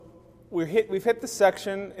we've hit the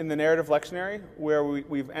section in the narrative lectionary where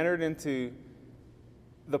we've entered into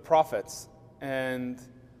the prophets, and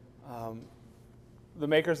the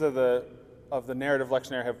makers of the narrative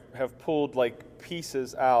lectionary have pulled like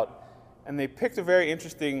pieces out, and they picked a very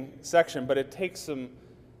interesting section, but it takes some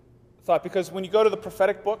thought, because when you go to the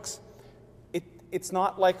prophetic books, it's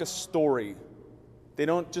not like a story. They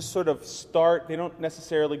don't just sort of start, they don't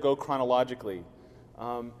necessarily go chronologically,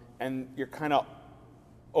 and you're kind of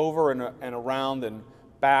over and around and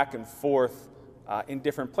back and forth in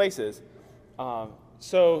different places.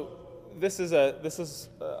 So this is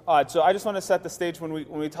odd. So I just want to set the stage when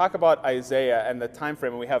we talk about Isaiah and the time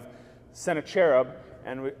frame, and we have Sennacherib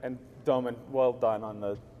and Doman. Well done on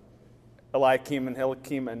the Eliakim and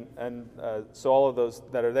Hilkiah and so all of those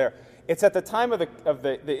that are there. It's at the time of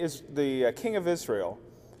the king of Israel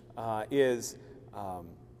is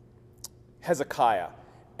Hezekiah,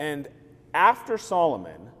 and after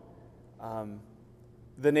Solomon,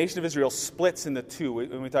 the nation of Israel splits into two.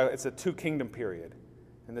 When we talk, it's a two-kingdom period,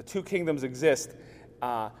 and the two kingdoms exist.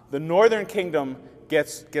 The northern kingdom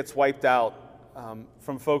gets wiped out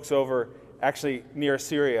from folks over, actually near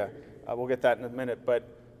Assyria. We'll get that in a minute.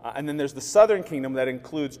 But and then there's the southern kingdom that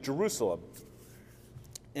includes Jerusalem.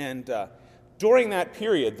 And during that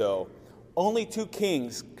period, though, only two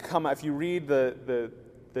kings come. If you read the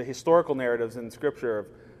historical narratives in Scripture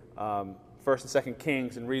of First and Second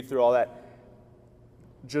Kings and read through all that,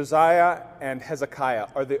 Josiah and Hezekiah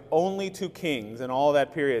are the only two kings in all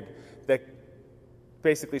that period that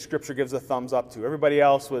basically Scripture gives a thumbs up to. Everybody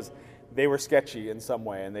else they were sketchy in some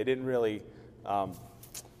way, and they didn't really,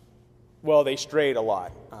 they strayed a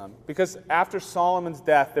lot. Because after Solomon's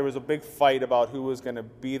death, there was a big fight about who was going to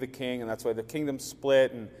be the king, and that's why the kingdom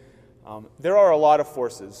split. And there are a lot of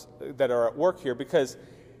forces that are at work here, because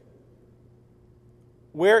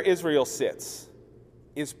where Israel sits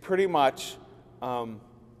is pretty much on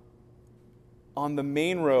the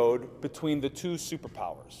main road between the two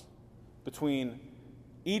superpowers, between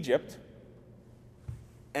Egypt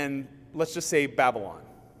and, let's just say, Babylon,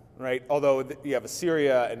 right? Although you have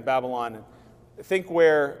Assyria and Babylon. Think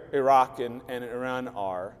where Iraq and Iran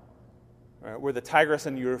are, right? Where the Tigris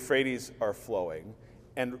and Euphrates are flowing,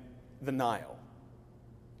 and the Nile.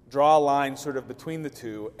 Draw a line sort of between the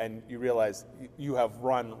two, and you realize you have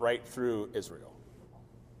run right through Israel.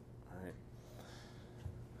 All right.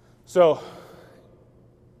 So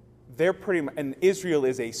they're pretty much, and Israel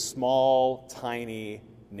is a small, tiny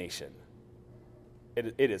nation.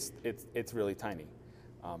 It's really tiny,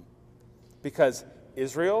 because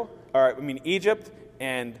Egypt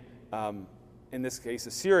and in this case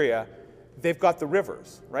Assyria, they've got the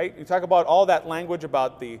rivers, right? You talk about all that language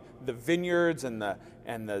about the vineyards and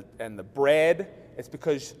the bread. It's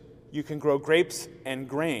because you can grow grapes and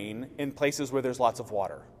grain in places where there's lots of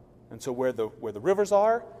water, and so where the rivers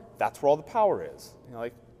are, that's where all the power is. You know,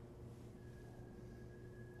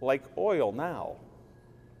 like oil now,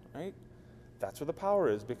 right? That's where the power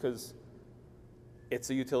is, because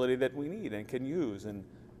it's a utility that we need and can use. And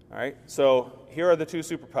all right, so here are the two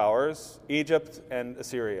superpowers, Egypt and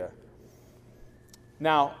Assyria.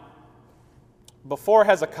 Now, before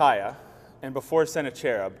Hezekiah and before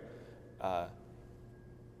Sennacherib,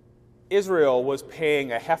 Israel was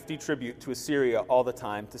paying a hefty tribute to Assyria all the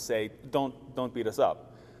time to say, don't beat us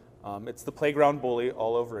up. It's the playground bully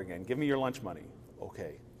all over again. Give me your lunch money.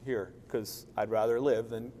 Okay, here, because I'd rather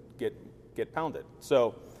live than get pounded.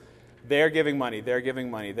 So they're giving money.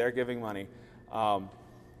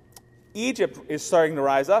 Egypt is starting to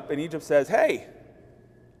rise up, and Egypt says, hey,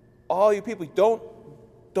 all you people,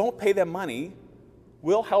 don't pay them money.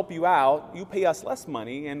 We'll help you out. You pay us less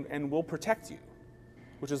money, and we'll protect you.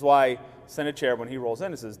 Which is why Sennacherib, when he rolls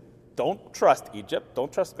in, he says, don't trust Egypt.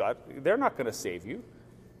 Don't trust God. They're not going to save you.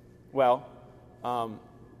 Well,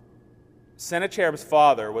 Sennacherib's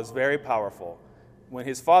father was very powerful. When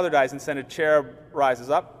his father dies and Sennacherib rises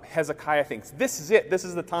up, Hezekiah thinks, this is it. This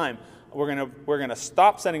is the time. We're gonna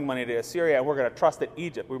stop sending money to Assyria, and we're going to trust that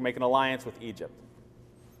Egypt. We're making an alliance with Egypt.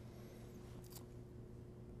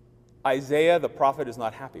 Isaiah, the prophet, is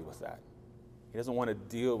not happy with that. He doesn't want to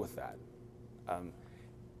deal with that.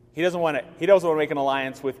 He doesn't want to make an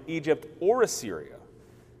alliance with Egypt or Assyria.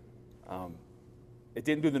 It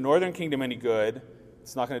didn't do the northern kingdom any good.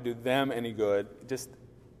 It's not going to do them any good. Just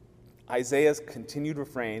Isaiah's continued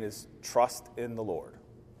refrain is trust in the Lord.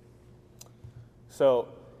 So,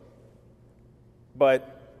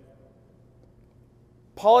 but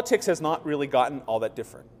politics has not really gotten all that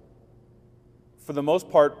different. For the most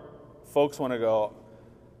part, folks want to go,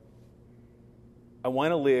 I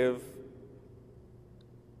want to live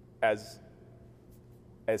as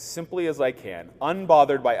as simply as I can,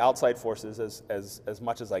 unbothered by outside forces as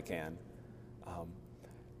much as I can.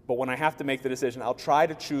 But when I have to make the decision, I'll try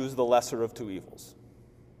to choose the lesser of two evils.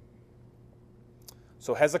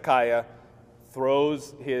 So Hezekiah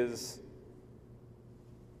throws his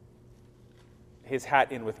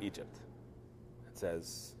hat in with Egypt and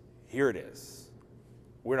says, "Here it is.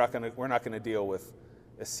 We're not going to deal with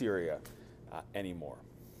Assyria anymore."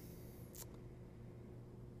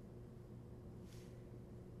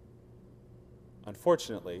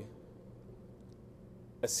 Unfortunately,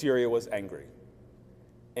 Assyria was angry,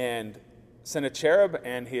 and Sennacherib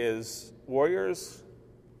and his warriors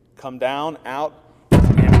come down out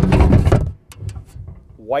and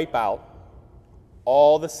wipe out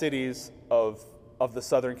all the cities of the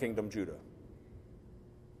southern kingdom, Judah.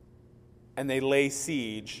 And they lay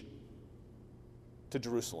siege to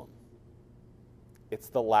Jerusalem. It's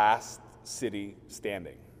the last city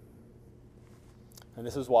standing. And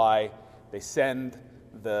this is why they send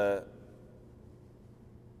the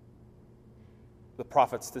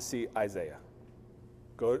prophets to see Isaiah.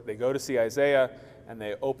 They go to see Isaiah, and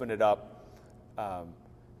they open it up.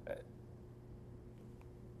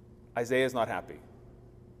 Isaiah's not happy.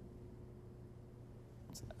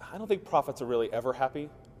 I don't think prophets are really ever happy.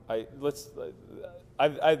 There's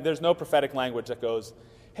no prophetic language that goes,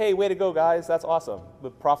 "Hey, way to go, guys, that's awesome."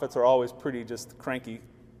 The prophets are always pretty just cranky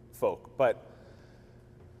folk. But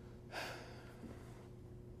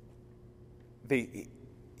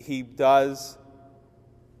he does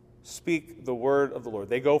speak the word of the Lord.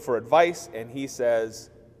 They go for advice, and he says,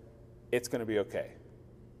 it's going to be okay.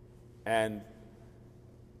 And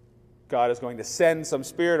God is going to send some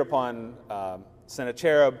spirit upon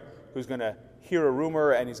Sennacherib, who's going to hear a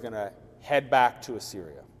rumor, and he's going to head back to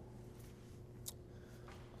Assyria.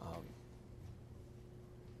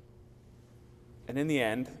 And in the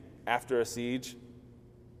end, after a siege,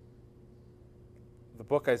 the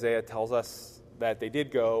book Isaiah tells us that they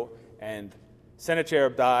did go, and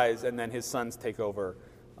Sennacherib dies, and then his sons take over.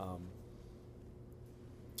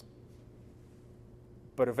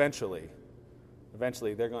 But eventually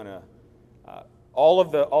they're going to all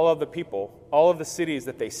of the people, all of the cities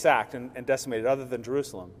that they sacked and decimated, other than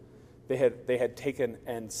Jerusalem, they had taken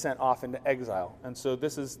and sent off into exile. And so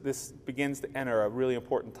this begins to enter a really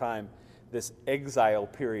important time, this exile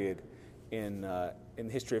period in the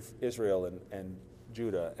history of Israel and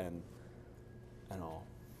Judah and all.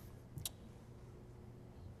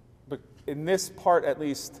 But in this part, at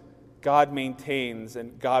least, God maintains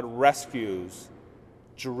and God rescues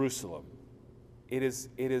Jerusalem. It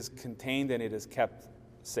is contained and it is kept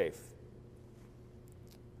safe.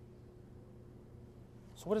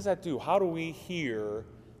 So what does that do? How do we hear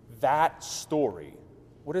that story?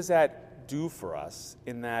 What does that do for us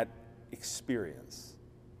in that experience?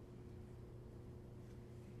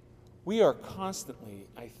 We are constantly,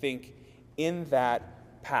 I think, in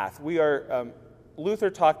that path. We are. Luther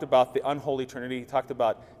talked about the unholy trinity. He talked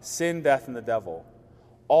about sin, death, and the devil.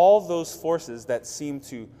 All those forces that seem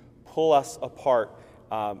to pull us apart,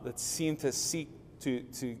 that seem to seek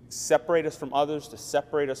to separate us from others, to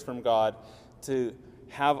separate us from God, to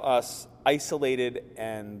have us isolated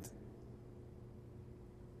and,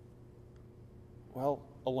 well,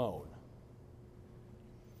 alone.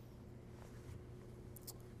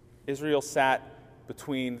 Israel sat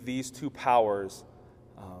between these two powers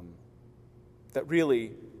that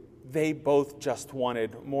really, they both just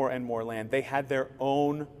wanted more and more land. They had their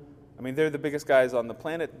own, they're the biggest guys on the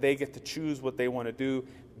planet. They get to choose what they want to do.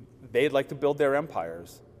 They'd like to build their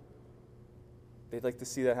empires. They'd like to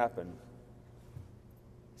see that happen.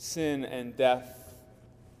 Sin and death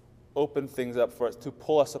open things up for us, to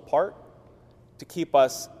pull us apart, to keep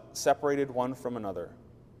us separated one from another.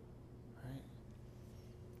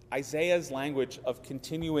 Right? Isaiah's language of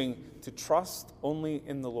continuing to trust only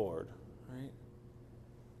in the Lord, right,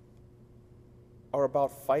 are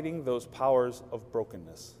about fighting those powers of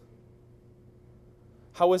brokenness.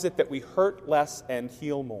 How is it that we hurt less and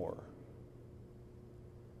heal more?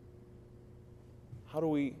 How do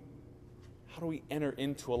we enter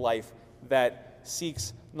into a life that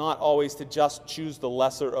seeks not always to just choose the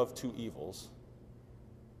lesser of two evils,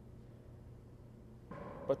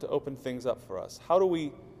 but to open things up for us? How do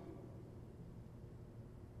we...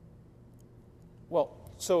 Well,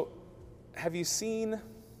 so have you seen...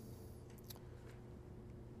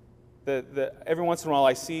 every once in a while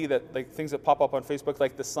I see that, like, things that pop up on Facebook,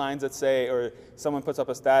 like the signs that say, or someone puts up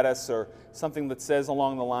a status or something that says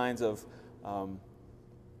along the lines of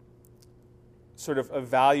sort of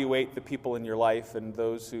evaluate the people in your life, and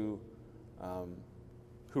those who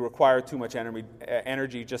require too much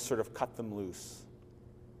energy, just sort of cut them loose.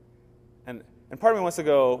 And And part of me wants to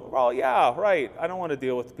go, well, yeah, right. I don't want to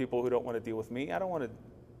deal with the people who don't want to deal with me. I don't want to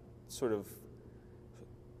sort of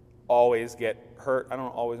always get hurt. I don't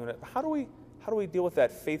always want to. How do we deal with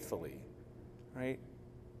that faithfully, right?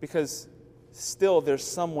 Because still there's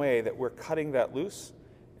some way that we're cutting that loose,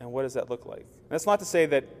 and what does that look like? And that's not to say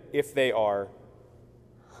that if they are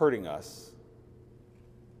hurting us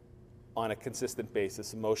on a consistent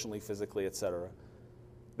basis, emotionally, physically, etc.,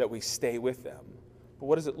 that we stay with them. But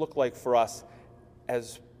what does it look like for us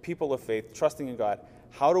as people of faith, trusting in God?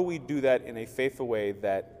 How do we do that in a faithful way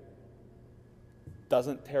that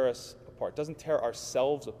doesn't tear us apart, doesn't tear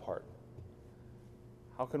ourselves apart?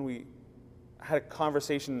 How can we... I had a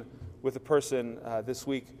conversation with a person this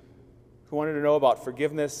week who wanted to know about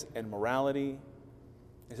forgiveness and morality.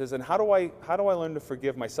 He says, and how do I learn to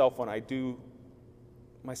forgive myself when I do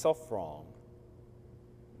myself wrong?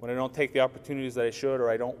 When I don't take the opportunities that I should, or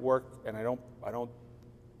I don't work and I don't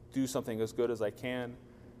do something as good as I can?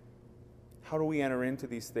 How do we enter into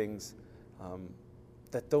these things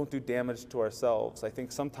that don't do damage to ourselves? I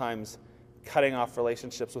think sometimes cutting off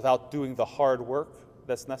relationships without doing the hard work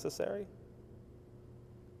that's necessary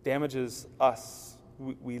damages us.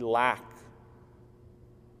 We lack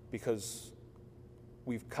because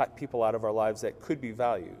we've cut people out of our lives that could be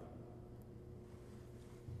valued.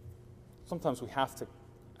 Sometimes we have to,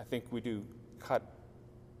 I think we do cut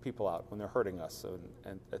people out when they're hurting us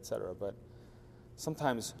and et cetera. But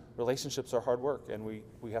sometimes relationships are hard work, and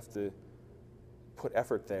we have to put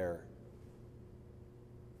effort there.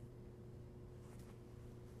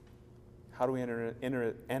 How do we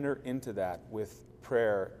enter into that with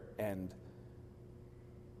prayer and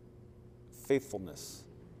faithfulness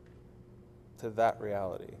to that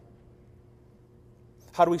reality?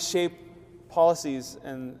 How do we shape policies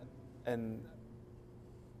and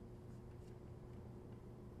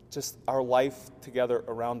just our life together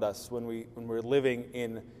around us when we're living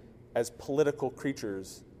in as political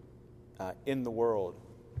creatures in the world,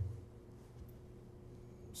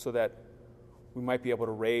 so that we might be able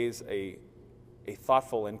to raise a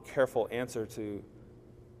thoughtful and careful answer to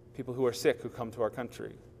people who are sick who come to our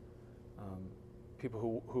country,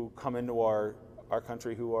 people who come into our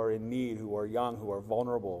country who are in need, who are young, who are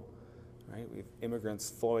vulnerable. Right? We have immigrants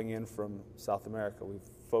flowing in from South America. We have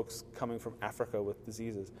folks coming from Africa with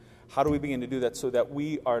diseases. How do we begin to do that so that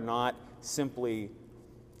we are not simply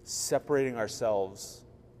separating ourselves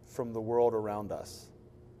from the world around us?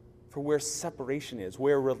 For where separation is,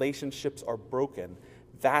 where relationships are broken,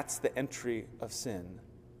 that's the entry of sin.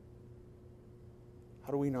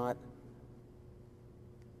 How do we not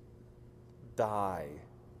die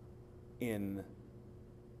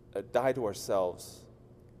to ourselves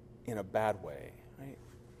in a bad way, right?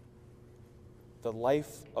 The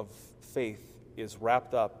life of faith is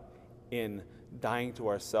wrapped up in dying to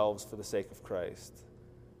ourselves for the sake of Christ.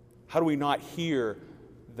 How do we not hear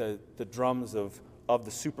the drums of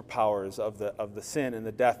the superpowers of the sin and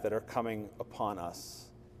the death that are coming upon us,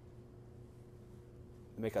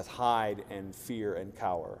 make us hide and fear and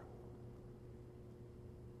cower?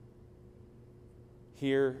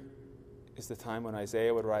 Here is the time when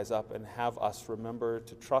Isaiah would rise up and have us remember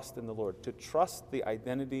to trust in the Lord, to trust the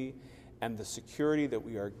identity and the security that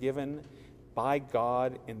we are given by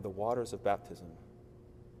God in the waters of baptism.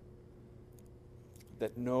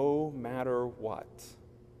 That no matter what,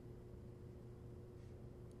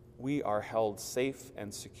 we are held safe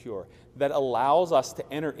and secure. That allows us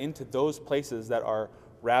to enter into those places that are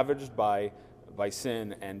ravaged by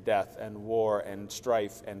sin and death and war and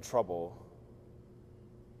strife and trouble.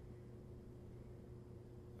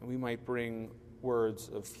 And we might bring words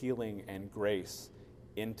of healing and grace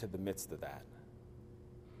into the midst of that,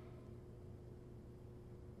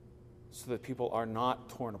 so that people are not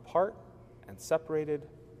torn apart and separated,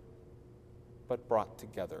 but brought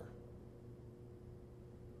together.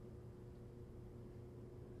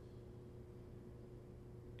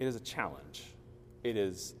 It is a challenge. It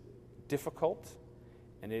is difficult,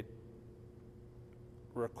 and it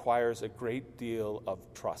requires a great deal of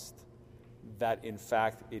trust that, in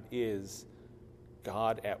fact, it is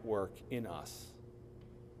God at work in us,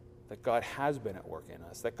 that God has been at work in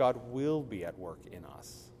us, that God will be at work in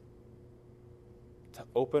us to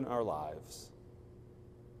open our lives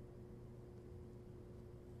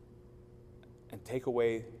and take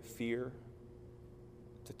away fear,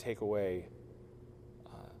 to take away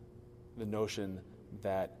the notion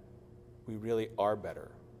that we really are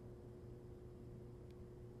better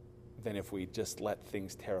than if we just let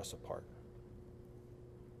things tear us apart.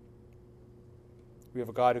 We have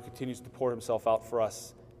a God who continues to pour himself out for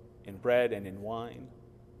us in bread and in wine,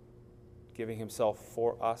 giving himself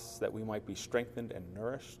for us that we might be strengthened and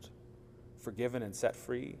nourished forgiven and set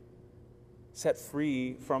free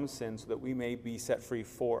from sin so that we may be set free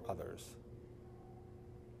for others.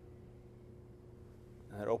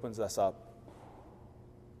 And it opens us up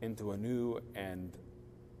into a new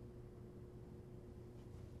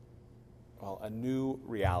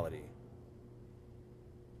reality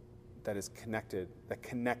that is connected, that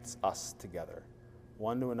connects us together,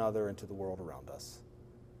 one to another and to the world around us.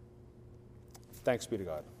 Thanks be to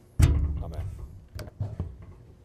God. Amen.